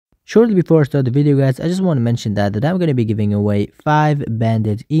Shortly before I start the video, guys, I just want to mention that I'm going to be giving away 5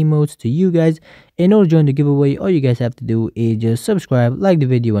 bandit emotes to you guys. In order to join the giveaway, all you guys have to do is just subscribe, like the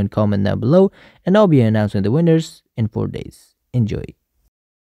video, and comment down below, and I'll be announcing the winners in 4 days. Enjoy.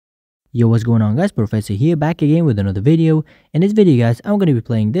 Yo, what's going on, guys? Professor here, back again with another video. In this video, guys, I'm going to be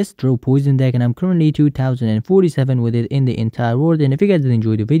playing this Draw Poison deck, and I'm currently 2047 with it in the entire world. And if you guys did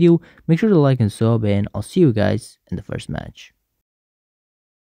enjoy the video, make sure to like and sub, and I'll see you guys in the first match.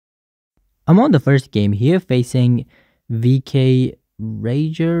 I'm on the first game here facing VK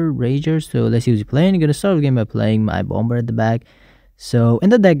Rager. So let's see who's playing. I'm going to start the game by playing my Bomber at the back. So in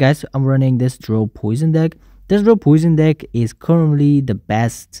the deck, guys, I'm running this Draw Poison deck. This Draw Poison deck is currently the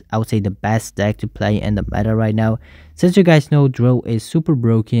best, I would say the best deck to play in the meta right now. Since you guys know, Draw is super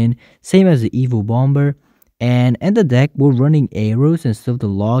broken, same as the Evil Bomber. And in the deck, we're running Arrows instead of the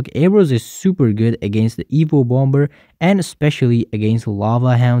Log. Arrows is super good against the Evil Bomber and especially against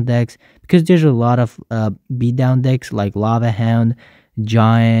Lava Hound decks, because there's a lot of beatdown decks like Lava Hound,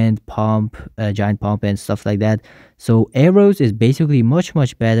 Giant Pump and stuff like that. So Arrows is basically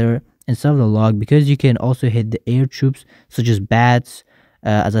much better instead of the Log, because you can also hit the air troops such as bats,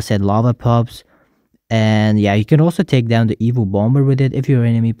 as I said, lava pups. And yeah, you can also take down the Evil Bomber with it. If your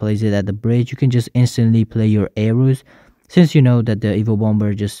enemy plays it at the bridge, you can just instantly play your arrows, since you know that the Evil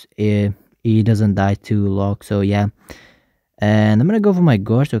Bomber just he doesn't die to Log. So yeah, and I'm gonna go for my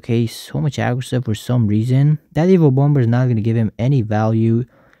Ghost. Okay, so much aggressive for some reason. That Evil Bomber is not gonna give him any value,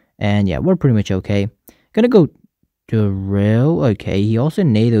 and yeah, we're pretty much okay. Gonna go to Royale. Okay, he also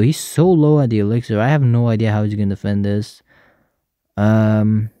NATO. He's so low at the elixir. I have no idea how he's gonna defend this.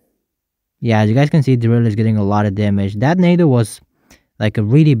 Yeah, as you guys can see, Drill is getting a lot of damage. That NATO was like a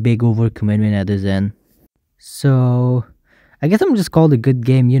really big overcommitment at his end. So, I guess I'm just called a good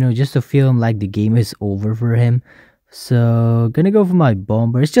game, you know, just to feel like the game is over for him. So, gonna go for my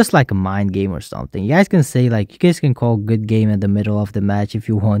Bomber. It's just like a mind game or something. You guys can say, like, you guys can call good game at the middle of the match if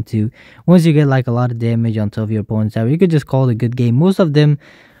you want to. Once you get like a lot of damage on top of your opponent's tower, you could just call it a good game. Most of them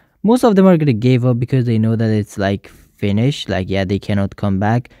are gonna give up because they know that it's like finished. Like, yeah, they cannot come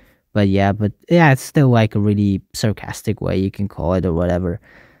back. But yeah, it's still like a really sarcastic way you can call it or whatever.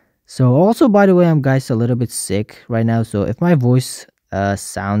 So also, by the way, I'm guys a little bit sick right now. So if my voice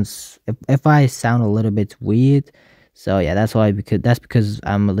sounds, if I sound a little bit weird, so yeah, that's why, because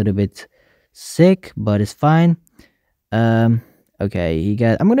I'm a little bit sick, but it's fine. Okay,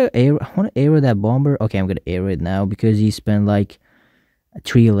 I want to arrow that Bomber. Okay, I'm gonna arrow it now because he spent like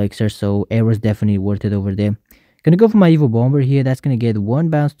 3 elixir, so arrow is definitely worth it over there. Gonna go for my Evil Bomber here. That's gonna get 1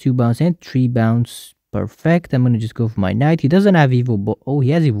 bounce, 2 bounce, and 3 bounce. Perfect. I'm gonna just go for my Knight. He doesn't have oh,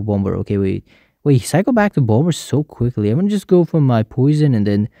 he has Evil Bomber. Okay, wait, he cycled back to Bomber so quickly. I'm gonna just go for my Poison and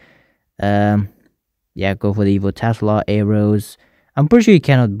then yeah, go for the Evil Tesla arrows. I'm pretty sure he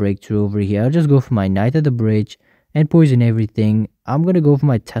cannot break through over here. I'll just go for my Knight at the bridge and poison everything. I'm gonna go for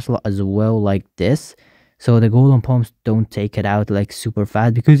my Tesla as well, like this, so the Golem Pumps don't take it out like super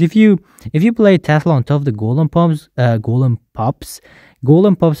fast. Because if you play Tesla on top of the Golem Pups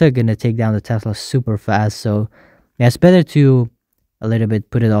are gonna take down the Tesla super fast. So yeah, it's better to a little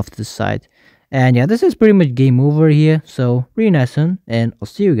bit put it off to the side. And yeah, this is pretty much game over here. So really nice one, and I'll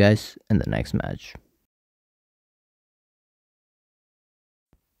see you guys in the next match.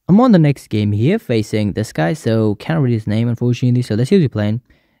 I'm on the next game here facing this guy, so can't read his name unfortunately. So let's see who's playing.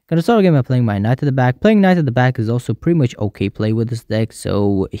 Gonna start again by playing my Knight at the back. Playing Knight at the back is also pretty much okay play with this deck.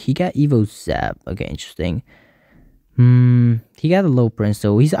 So he got Evo Zap. Okay, interesting. He got a low Prince,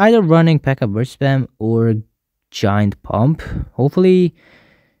 so he's either running Pekka Burst Spam or Giant Pump. Hopefully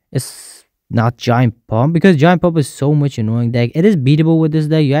it's not Giant Pump, because Giant Pump is so much annoying deck. It is beatable with this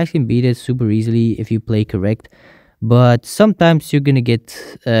deck. You actually can beat it super easily if you play correct. But sometimes you're gonna get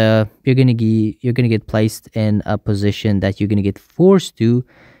placed in a position that you're gonna get forced to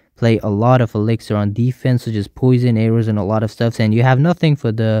play a lot of elixir on defense, such as poison, arrows, and a lot of stuff, and you're gonna have nothing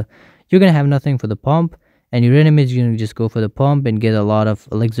for the pump, and your enemy is gonna just go for the pump and get a lot of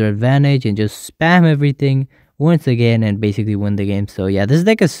elixir advantage and just spam everything once again and basically win the game. So yeah, this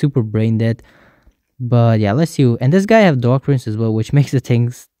deck is super brain dead. But yeah, let's see. And this guy have Dog Prince as well, which makes the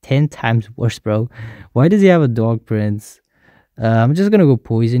things 10 times worse, bro. Why does he have a Dog Prince? I'm just gonna go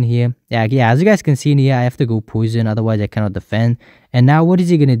poison here. Yeah, as you guys can see in here, I have to go poison, otherwise I cannot defend. And now what is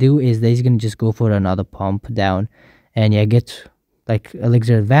he gonna do is that he's gonna just go for another pump down, and yeah, get like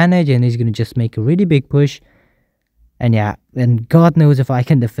elixir advantage, and he's gonna just make a really big push. And yeah, and God knows if I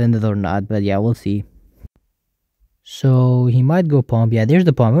can defend it or not, but yeah, we'll see. So he might go pump. Yeah, there's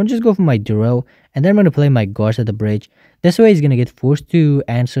the pump. I'm gonna just go for my Duro, and then I'm gonna play my guards at the bridge. This way he's gonna get forced to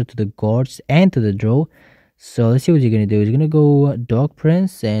answer to the guards and to the draw. So let's see what he's gonna do. He's gonna go Dog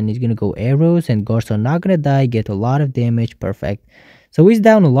Prince and he's gonna go arrows, and guards are not gonna die, get a lot of damage. Perfect. So he's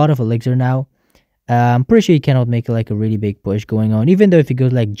down a lot of elixir now. I'm pretty sure he cannot make like a really big push going on. Even though if he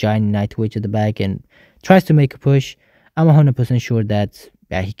goes like giant night witch at the back and tries to make a push, I'm 100% sure that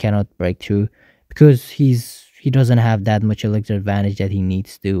he cannot break through because he doesn't have that much elixir advantage that he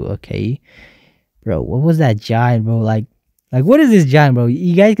needs to. Okay, bro, what was that giant, bro? Like what is this giant, bro?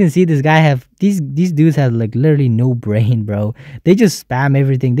 You guys can see this guy have these dudes have like literally no brain, bro. They just spam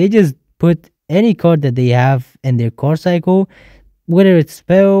everything. They just put any card that they have in their card cycle, whether it's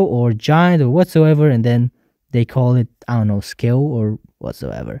spell or giant or whatsoever, and then they call it, I don't know, skill or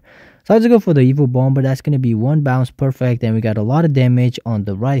whatsoever. So I'll just go for the evil bomber. That's gonna be one bounce, perfect, and we got a lot of damage on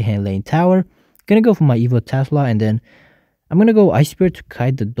the right hand lane tower. Gonna go for my evil Tesla, and then I'm gonna go Ice Spirit to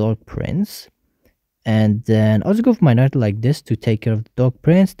kite the Dark Prince. And then I'll just go for my knight like this to take care of the Dark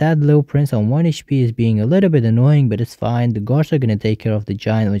Prince. That little prince on 1 HP is being a little bit annoying, but it's fine. The guards are gonna take care of the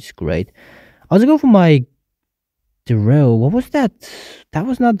giant, which is great. I'll just go for my Drill. What was that? That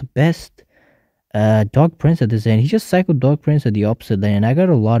was not the best Dark Prince at this end. He just cycled Dark Prince at the opposite lane. I got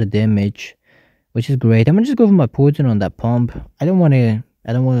a lot of damage, which is great. I'm gonna just go for my poison on that pump. I don't wanna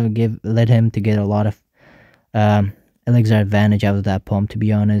let him to get a lot of elixir advantage out of that pump, to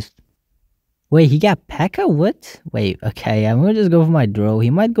be honest. Wait, he got Pekka? What? Wait, okay, I'm gonna just go for my Drill. He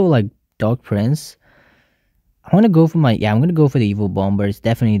might go like Dark Prince. I want to go for my, I'm going to go for the evil bomber. It's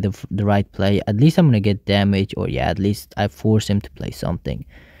definitely the right play. At least I'm going to get damage, or yeah, at least I force him to play something.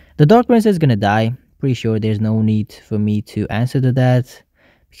 The Dark Prince is going to die. Pretty sure there's no need for me to answer to that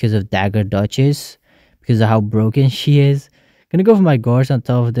because of Dagger Duchess, because of how broken she is. Going to go for my guards on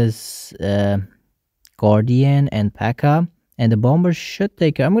top of this Guardian and Pekka. And the bomber should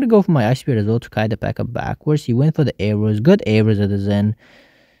take care. I'm going to go for my Ice Spirit as well to kite the Pekka backwards. He went for the arrows. Good arrows at the Zen.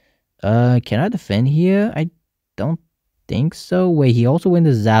 Can I defend here? I don't think so. Wait, he also went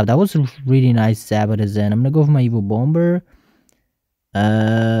the Zap. That was a really nice Zap at the Zen. I'm gonna go for my evil bomber.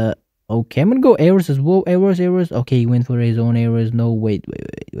 Okay, I'm gonna go arrows as well. Arrows. Okay, he went for his own arrows. No, wait.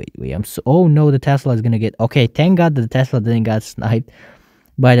 I'm so. Oh no, the Tesla is gonna get. Okay, thank God the Tesla didn't get sniped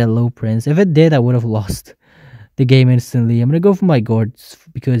by that low prince. If it did, I would have lost the game instantly. I'm gonna go for my guards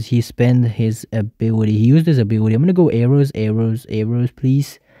because he spent his ability. He used his ability. I'm gonna go arrows,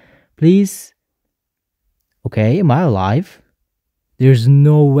 please. Okay, am I alive? There's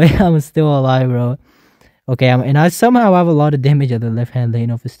no way I'm still alive, bro. Okay, and I somehow have a lot of damage at the left-hand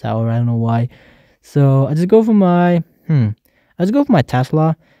lane of his tower. I don't know why. So I just go for my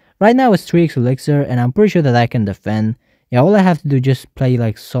Tesla. Right now it's 3x elixir, and I'm pretty sure that I can defend. Yeah, all I have to do is just play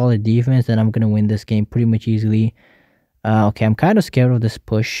like solid defense, and I'm gonna win this game pretty much easily. Okay, I'm kind of scared of this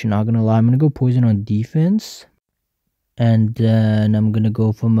push. Not gonna lie, I'm gonna go poison on defense, and then I'm gonna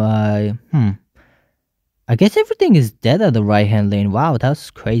go for my I guess everything is dead at the right hand lane. Wow, that's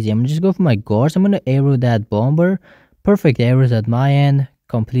crazy. I'm gonna just go for my guards. I'm gonna arrow that bomber. Perfect arrows at my end.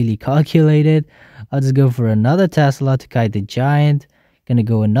 Completely calculated. I'll just go for another Tesla to kite the giant. Gonna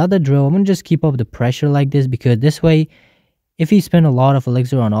go another drill. I'm gonna just keep up the pressure like this because this way, if he spent a lot of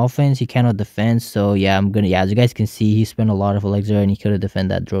elixir on offense, he cannot defend. So yeah, as you guys can see, he spent a lot of elixir and he couldn't defend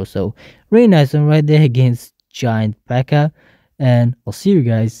that drill. So really nice one right there against giant Pekka. And I'll see you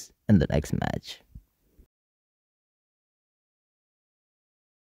guys in the next match.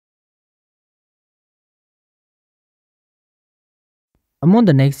 I'm on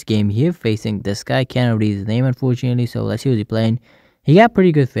the next game here facing this guy. Can't read his name unfortunately, so let's see what he's playing. He got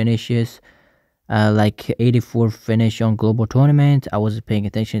pretty good finishes, like 84 finish on global tournament. I wasn't paying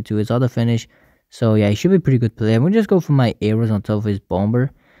attention to his other finish, so yeah, he should be a pretty good player. I'm gonna just go for my arrows on top of his bomber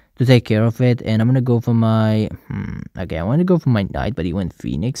to take care of it, and I'm gonna go for my okay, I want to go for my knight, but he went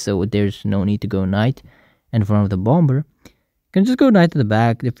phoenix, so there's no need to go knight in front of the bomber. Can just go knight to the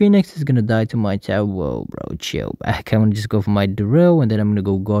back. The phoenix is gonna die to my tower. Whoa, bro, chill back. I'm gonna just go for my drill, and then I'm gonna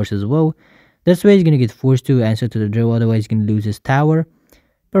go guards as well. This way he's gonna get forced to answer to the drill, otherwise he's gonna lose his tower.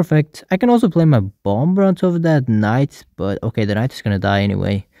 Perfect. I can also play my bomber on top of that knight, but okay, the knight is gonna die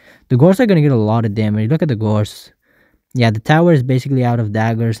anyway. The guards are gonna get a lot of damage. Look at the guards. Yeah, the tower is basically out of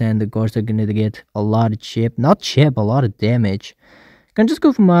daggers, and the guards are gonna get a lot of chip. Not chip, a lot of damage. Can just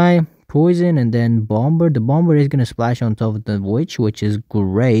go for my poison and then bomber. The bomber is gonna splash on top of the witch, which is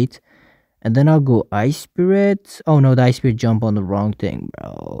great. And then I'll go ice spirit. Oh no, the ice spirit jump on the wrong thing,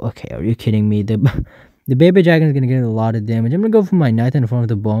 bro. Okay, are you kidding me? The baby dragon is gonna get a lot of damage. I'm gonna go for my knight in front of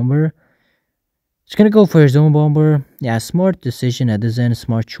the bomber. Just gonna go for his own bomber. Yeah, smart decision at this end,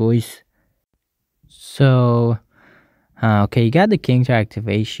 smart choice. So okay, you got the king's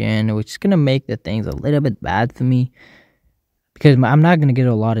activation, which is gonna make the things a little bit bad for me, because I'm not going to get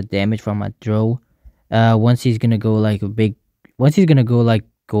a lot of damage from my drill. Once he's gonna go like once he's gonna go like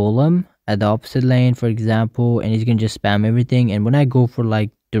golem at the opposite lane, for example, and he's gonna just spam everything. And when I go for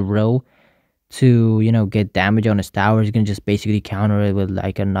like the row to get damage on his tower, he's gonna just basically counter it with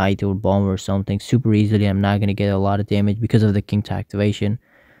like a knight or bomb or something super easily. I'm not gonna get a lot of damage because of the king to activation.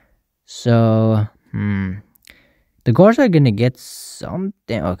 So the guards are gonna get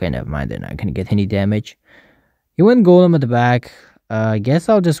something. Okay, never mind, they're not gonna get any damage. He went golem at the back. I guess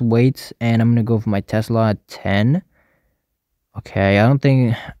I'll just wait, and I'm gonna go for my Tesla at 10. Okay, I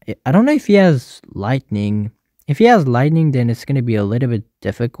don't know if he has lightning. If he has lightning, then it's gonna be a little bit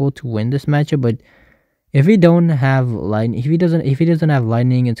difficult to win this matchup. But if he don't have lightning, if he doesn't have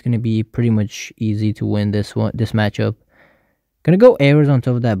lightning, it's gonna be pretty much easy to win this matchup. Gonna go arrows on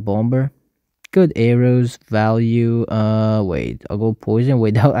top of that bomber. Good arrows value. Wait, I'll go poison.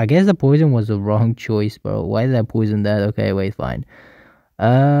 Wait, I guess the poison was the wrong choice, bro. Why did I poison that? Okay, wait, fine.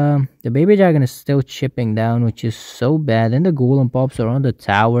 The baby dragon is still chipping down, which is so bad. And the golem pops are on the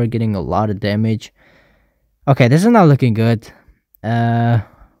tower, getting a lot of damage. Okay, this is not looking good. I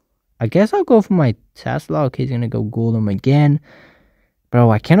guess I'll go for my Tesla. Okay, he's gonna go golem again.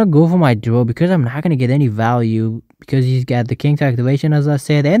 Bro, I cannot go for my draw because I'm not gonna get any value because he's got the king to activation, as I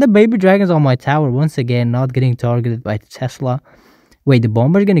said, and the baby dragon's on my tower once again, not getting targeted by the Tesla. Wait, the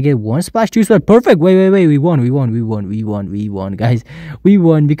bomber's gonna get one splash, two splash. Perfect. Wait. We won, guys. We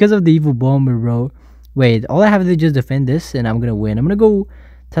won because of the evil bomber, bro. Wait, all I have to do is just defend this, and I'm gonna win. I'm gonna go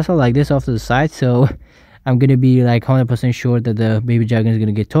Tesla like this off to the side, so I'm gonna be like 100% sure that the baby dragon is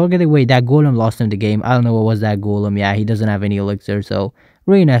gonna get targeted. Wait, that golem lost him the game. I don't know what was that golem. Yeah, he doesn't have any elixir, so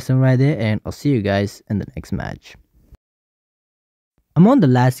really nice one right there. And I'll see you guys in the next match. I'm on the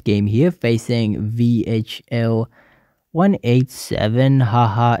last game here, facing VHL 187.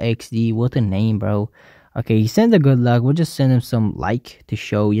 Haha XD. What a name, bro. Okay, he sends a good luck. We'll just send him some like to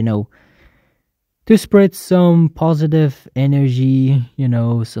show, to spread some positive energy,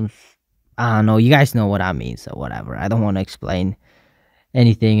 some, I don't know, you guys know what I mean, so whatever. I don't want to explain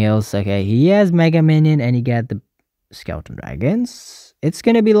anything else. Okay, he has Mega Minion and he got the Skeleton Dragons. It's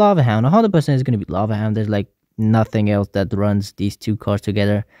gonna be Lava Hound. 100% is gonna be Lava Hound. There's like nothing else that runs these two cards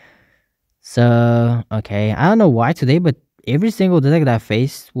together. So, okay, I don't know why today, but every single deck that I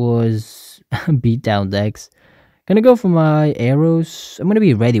faced was beat down decks. Gonna go for my arrows. I'm gonna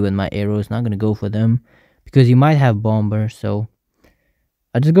be ready with my arrows, not gonna go for them because you might have bomber, so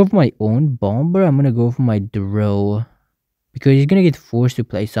I just go for my own bomber. I'm gonna go for my draw because he's gonna get forced to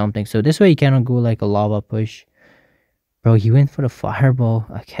play something. So this way he cannot go like a lava push. Bro, he went for the fireball.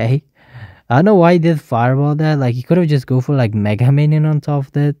 Okay, I don't know why he did fireball that. Like he could have just go for like Mega Minion on top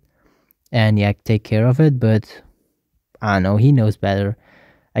of that, and yeah, take care of it. But I don't know. He knows better,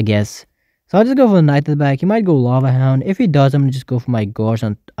 I guess. So I'll just go for the knight at the back. He might go Lava Hound. If he does, I'm gonna just go for my guards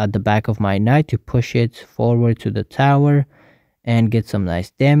at the back of my knight to push it forward to the tower and get some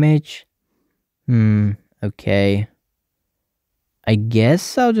nice damage. Okay. I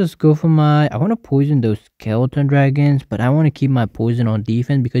guess I'll just go for my... I want to poison those skeleton dragons, but I want to keep my poison on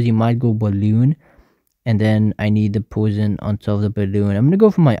defense because he might go balloon. And then I need the poison on top of the balloon. I'm going to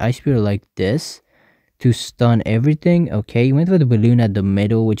go for my ice spear like this to stun everything. Okay, he went for the balloon at the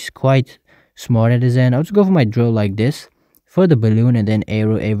middle, which is quite smart at his end. I'll just go for my drill like this for the balloon and then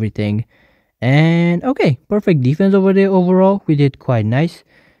arrow everything. And okay, perfect defense over there overall. We did quite nice.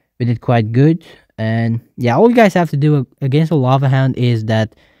 We did quite good. And yeah, all you guys have to do against a Lava Hound is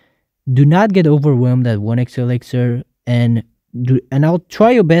that do not get overwhelmed at 1x elixir, and I'll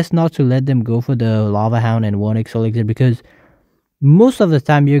try your best not to let them go for the Lava Hound and 1x elixir, because most of the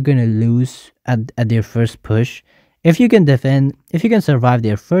time you're gonna lose at their first push. If you can survive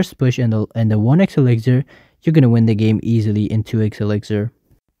their first push and the 1x elixir, you're gonna win the game easily in 2x elixir.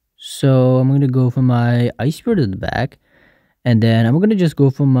 So I'm gonna go for my Ice Spirit at the back. And then I'm gonna just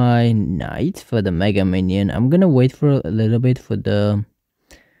go for my knight for the Mega Minion. I'm gonna wait for a little bit for the...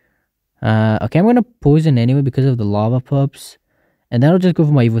 okay, I'm gonna poison anyway because of the lava pups. And then I'll just go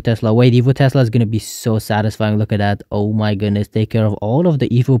for my Evil Tesla. Wait, Evil Tesla is gonna be so satisfying. Look at that. Oh my goodness. Take care of all of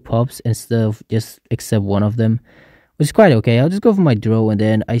the evil pups instead of just except one of them. Which is quite okay. I'll just go for my draw and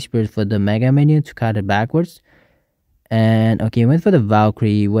then Ice Spirit for the Mega Minion to cut it backwards. And okay, I went for the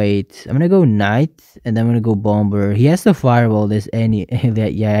Valkyrie. Wait, I'm gonna go Knight and then I'm gonna go Bomber. He has to fireball this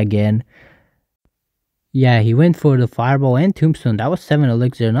yeah, again. Yeah, he went for the fireball and Tombstone. That was 7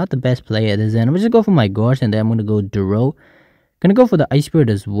 elixir, not the best play at his end. I'm just gonna go for my guards and then I'm gonna go Duro. Gonna go for the Ice Spirit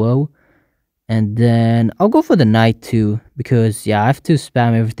as well. And then I'll go for the Knight too, because yeah, I have to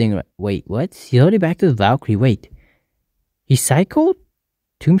spam everything. Wait, what? He's already back to the Valkyrie. Wait, he cycled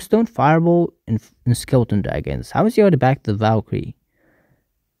Tombstone, Fireball, and Skeleton Dragons. How is he already back to the Valkyrie?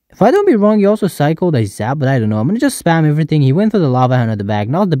 If I don't be wrong, he also cycled a zap, but I don't know. I'm gonna just spam everything. He went for the lava hound at the back.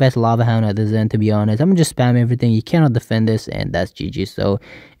 Not the best lava hound at this end, to be honest. I'm gonna just spam everything. He cannot defend this, and that's GG. So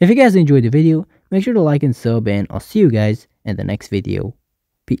if you guys enjoyed the video, make sure to like and sub, and I'll see you guys in the next video.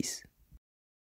 Peace.